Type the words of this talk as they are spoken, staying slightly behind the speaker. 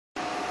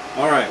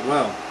Alright,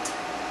 well,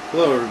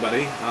 hello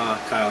everybody,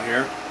 Kyle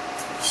here.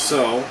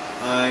 So,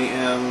 I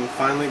am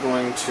finally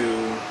going to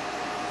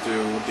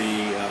do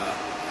the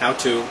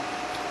how-to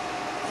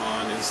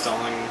on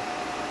installing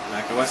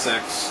Mac OS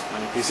X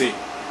on your PC.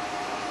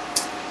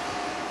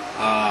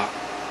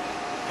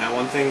 Now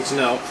one thing to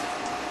note,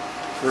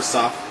 first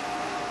off,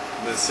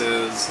 this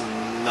is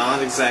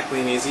not exactly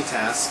an easy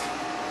task,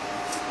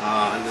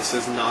 and this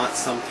is not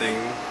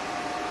something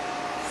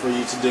for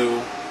you to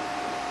do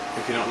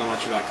if you don't know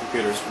much about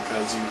computers,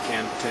 because you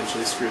can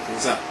potentially screw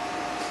things up.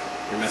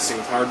 You're messing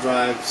with hard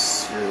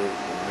drives, you're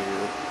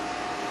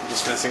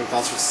just messing with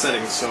all sorts of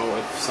settings, so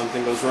if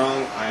something goes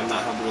wrong, I am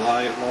not held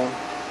reliable,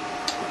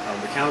 not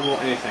held accountable,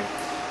 anything.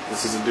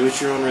 This is a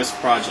do-at-your-own-risk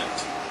project.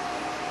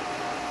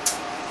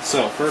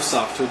 So, first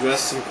off, to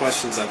address some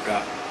questions I've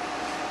got.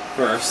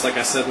 First, like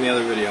I said in the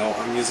other video,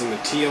 I'm using the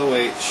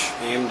TOH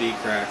AMD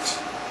cracked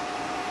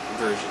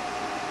version.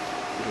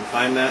 You can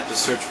find that,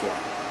 just search for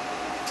it.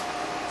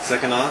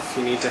 Second off,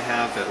 you need to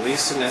have at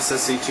least an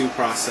SSE2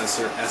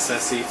 processor.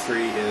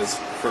 SSE3 is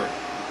preferred.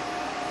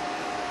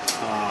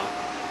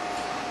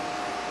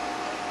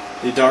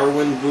 The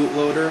Darwin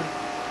bootloader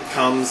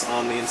comes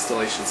on the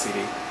installation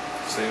CD,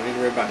 so you don't need to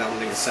worry about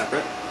downloading it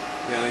separate.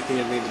 The only thing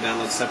you need to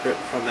download separate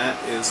from that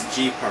is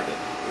Gparted,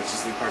 which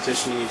is the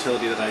partitioning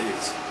utility that I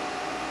use.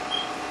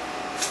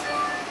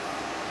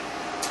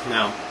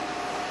 Now,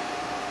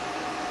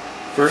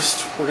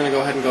 first we're going to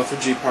go ahead and go through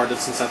Gparted,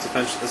 since that's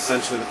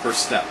essentially the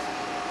first step.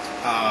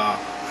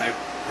 I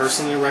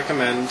personally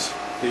recommend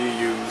that you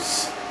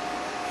use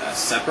a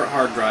separate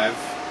hard drive,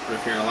 but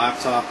if you're on a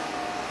laptop,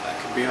 that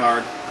could be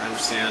hard, I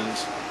understand.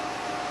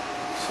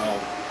 So,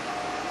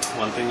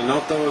 one thing to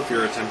note though, if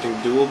you're attempting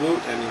dual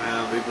boot and you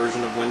have a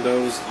version of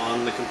Windows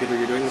on the computer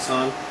you're doing this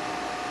on,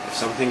 if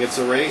something gets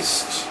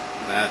erased,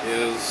 that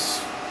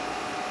is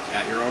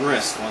at your own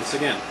risk, once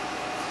again.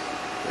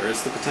 There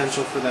is the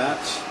potential for that,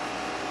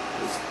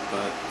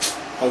 but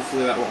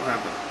hopefully that won't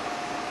happen.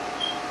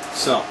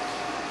 So,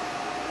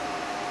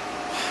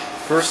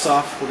 first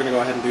off, we're going to go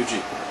ahead and do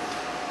Gparted.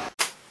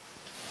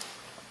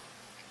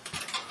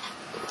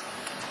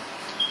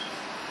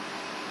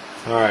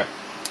 Alright,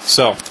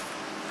 so,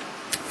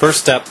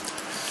 first step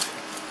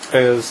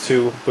is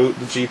to boot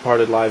the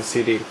Gparted live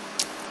CD.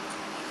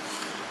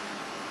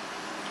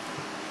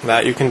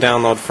 That you can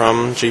download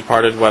from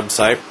Gparted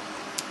website.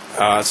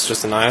 It's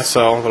just an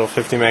ISO, little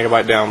 50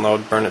 megabyte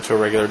download, burn it to a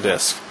regular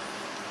disk.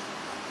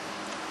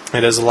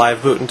 It is a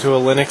live boot into a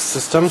Linux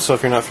system, so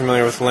if you're not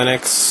familiar with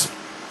Linux,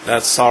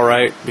 that's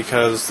alright,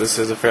 because this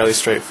is a fairly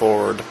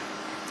straightforward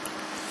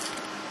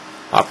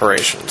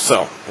operation.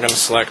 So, I'm going to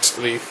select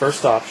the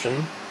first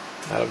option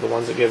out of the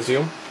ones it gives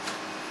you.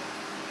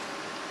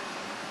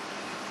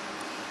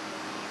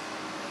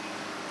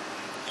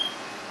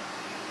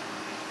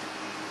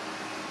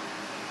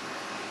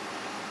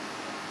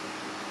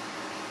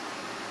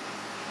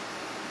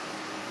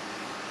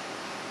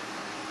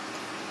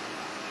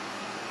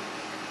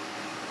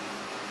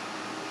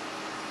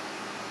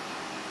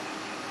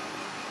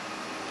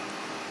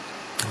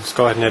 Let's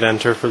go ahead and hit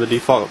enter for the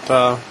default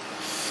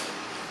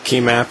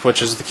key map,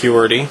 which is the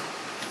QWERTY,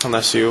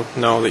 unless you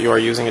know that you are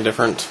using a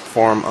different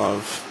form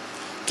of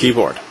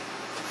keyboard.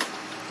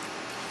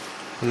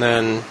 And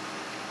then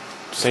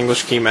just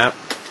English key map,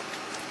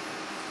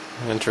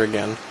 and enter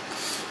again.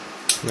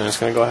 And then it's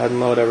going to go ahead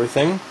and load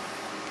everything.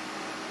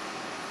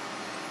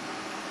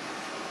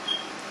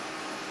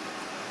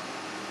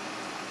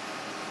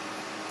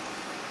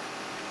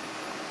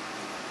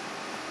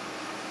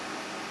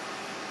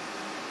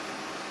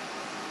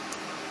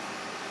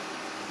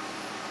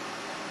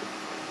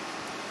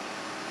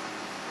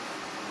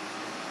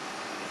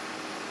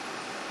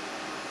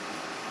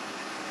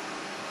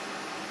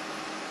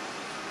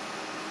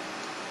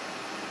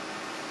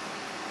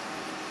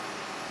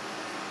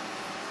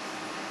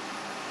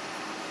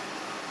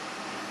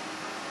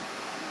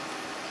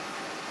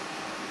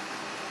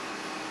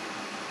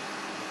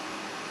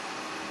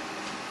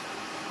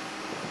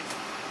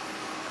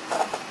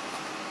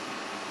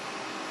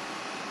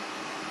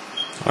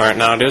 Alright,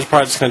 now it is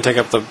probably just going to take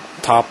up the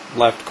top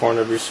left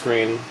corner of your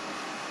screen.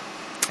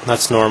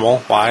 That's normal.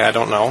 Why? I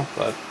don't know,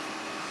 but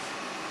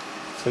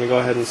it's going to go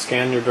ahead and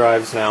scan your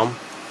drives now.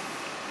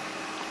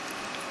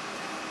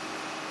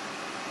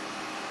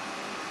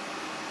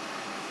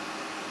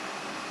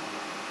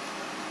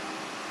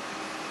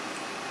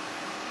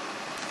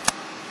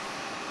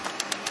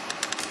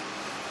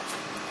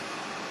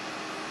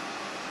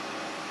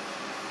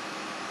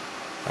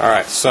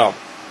 Alright, so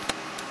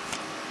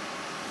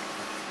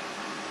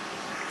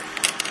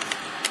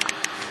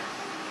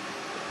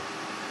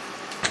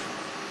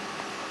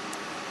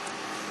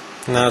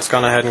now it's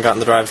gone ahead and gotten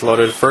the drives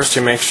loaded. First,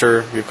 you make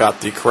sure you've got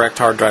the correct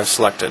hard drive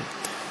selected.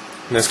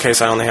 In this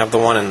case, I only have the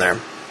one in there,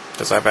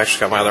 because I've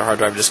actually got my other hard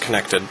drive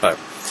disconnected, but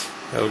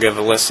it'll give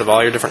a list of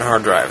all your different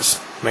hard drives.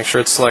 Make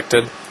sure it's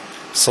selected,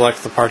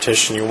 select the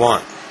partition you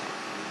want.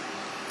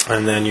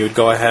 And then you would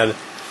go ahead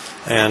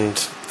and,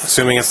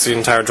 assuming it's the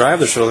entire drive,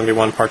 there should only be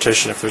one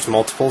partition. If there's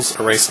multiples,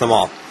 erase them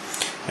all.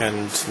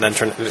 and then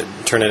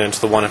turn it into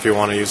the one if you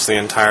want to use the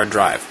entire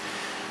drive.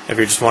 If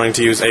you're just wanting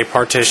to use a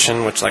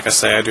partition, which like I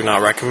say I do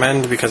not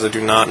recommend because I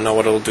do not know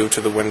what it will do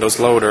to the Windows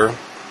loader,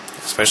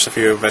 especially if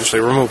you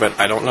eventually remove it.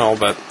 I don't know,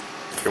 but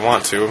if you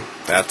want to,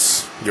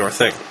 that's your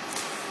thing.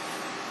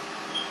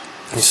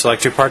 You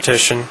select your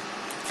partition,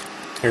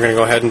 you're going to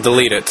go ahead and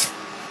delete it.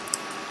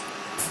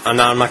 I'm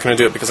not going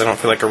to do it because I don't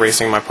feel like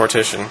erasing my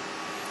partition.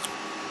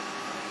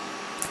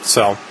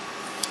 So,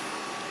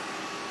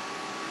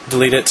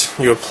 delete it,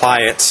 you apply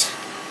it,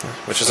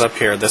 which is up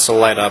here. This will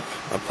light up,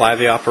 apply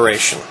the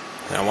operation.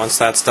 Now once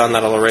that's done,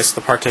 that'll erase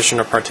the partition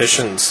or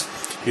partitions.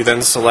 You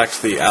then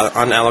select the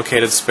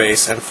unallocated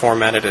space and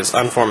format it as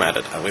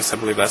unformatted. At least I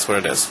believe that's what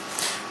it is.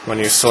 When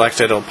you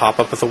select it, it'll pop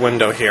up with a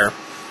window here,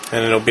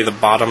 and it'll be the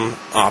bottom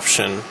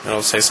option.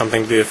 It'll say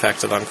something to the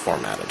effect of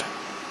unformatted.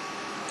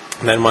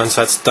 And then once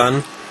that's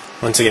done,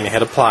 once again you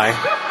hit apply.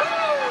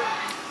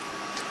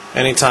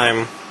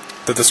 Anytime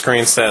that the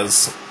screen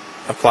says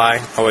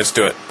apply, always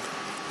do it.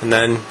 And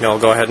then you'll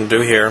go ahead and do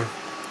here,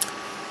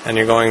 and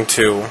you're going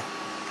to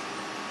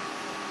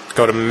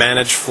go to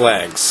manage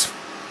flags.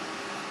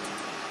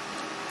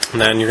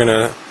 And then you're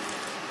going to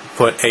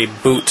put a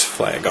boot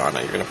flag on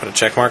it. You're going to put a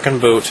check mark in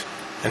boot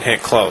and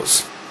hit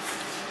close.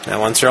 Now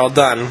once you're all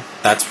done,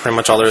 that's pretty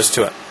much all there is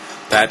to it.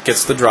 That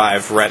gets the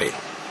drive ready.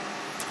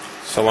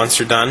 So once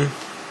you're done,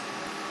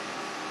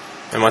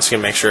 and once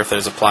again make sure if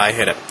there's apply,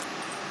 hit it.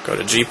 Go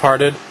to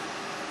Gparted,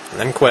 and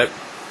then quit.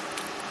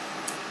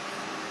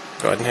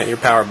 Go ahead and hit your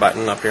power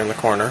button up here in the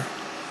corner.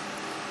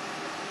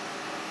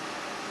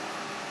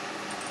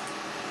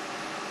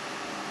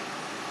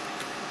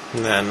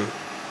 And then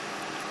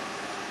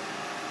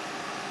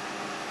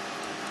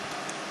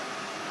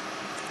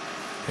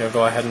you'll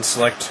go ahead and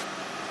select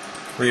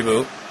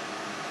reboot,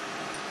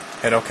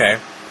 hit OK.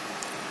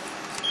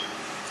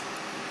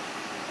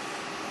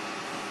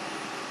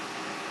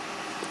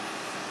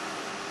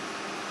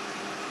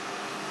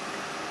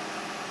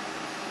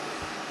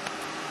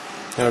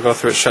 It'll go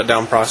through its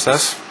shutdown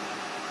process.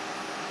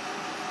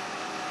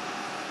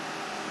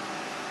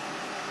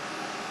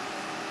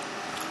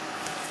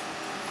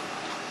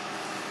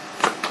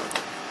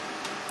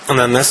 And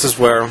then this is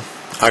where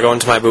I go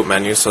into my boot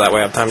menu, so that way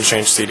I have time to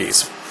change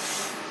CDs.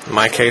 In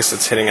my case,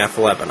 it's hitting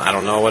F11. I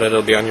don't know what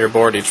it'll be on your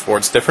board. Each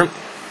board's different.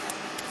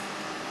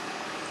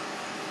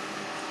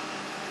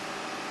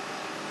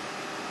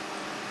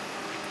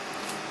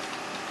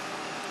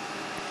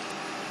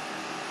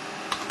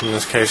 In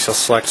this case, you'll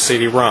select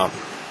CD-ROM.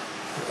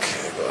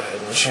 Okay, go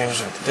ahead and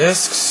change out the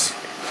discs.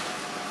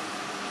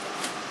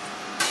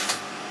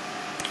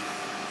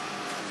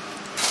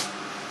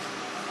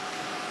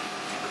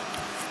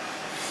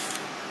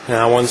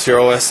 Now, once your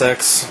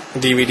OSX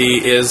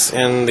DVD is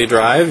in the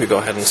drive, you go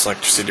ahead and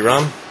select your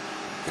CD-ROM.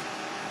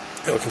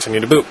 It'll continue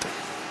to boot.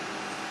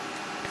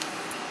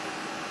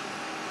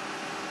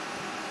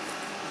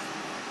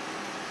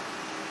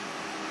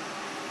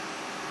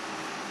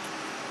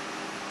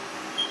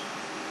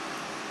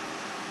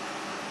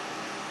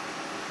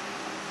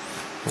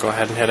 Go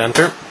ahead and hit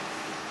enter.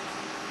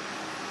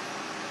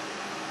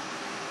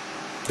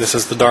 This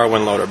is the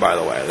Darwin loader, by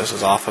the way. This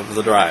is off of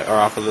the drive, or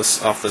off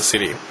the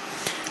CD.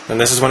 And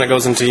this is when it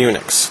goes into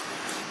Unix.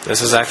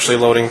 This is actually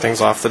loading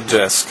things off the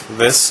disk.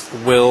 This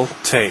will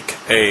take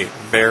a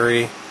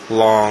very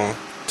long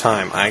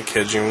time. I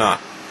kid you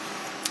not.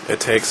 It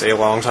takes a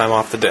long time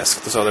off the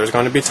disk. So there's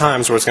going to be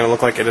times where it's going to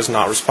look like it is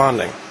not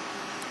responding.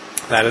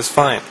 That is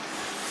fine,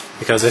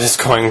 because it is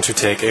going to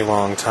take a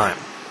long time.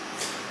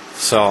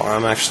 So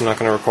I'm actually not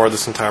going to record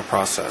this entire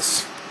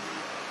process.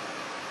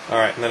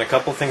 Alright, and then a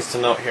couple things to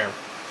note here.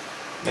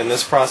 In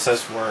this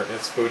process where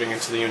it's booting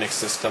into the Unix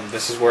system,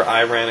 this is where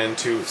I ran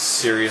into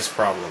serious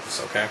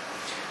problems, okay?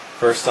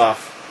 First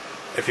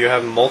off, if you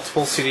have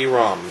multiple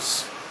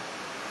CD-ROMs,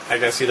 I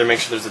guess either make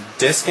sure there's a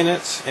disk in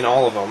it, in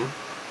all of them,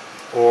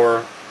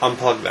 or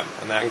unplug them.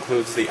 And that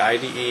includes the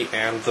IDE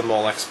and the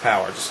Molex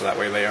power, just so that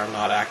way they are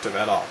not active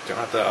at all. You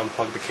don't have to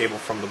unplug the cable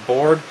from the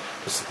board,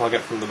 just plug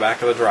it from the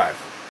back of the drive.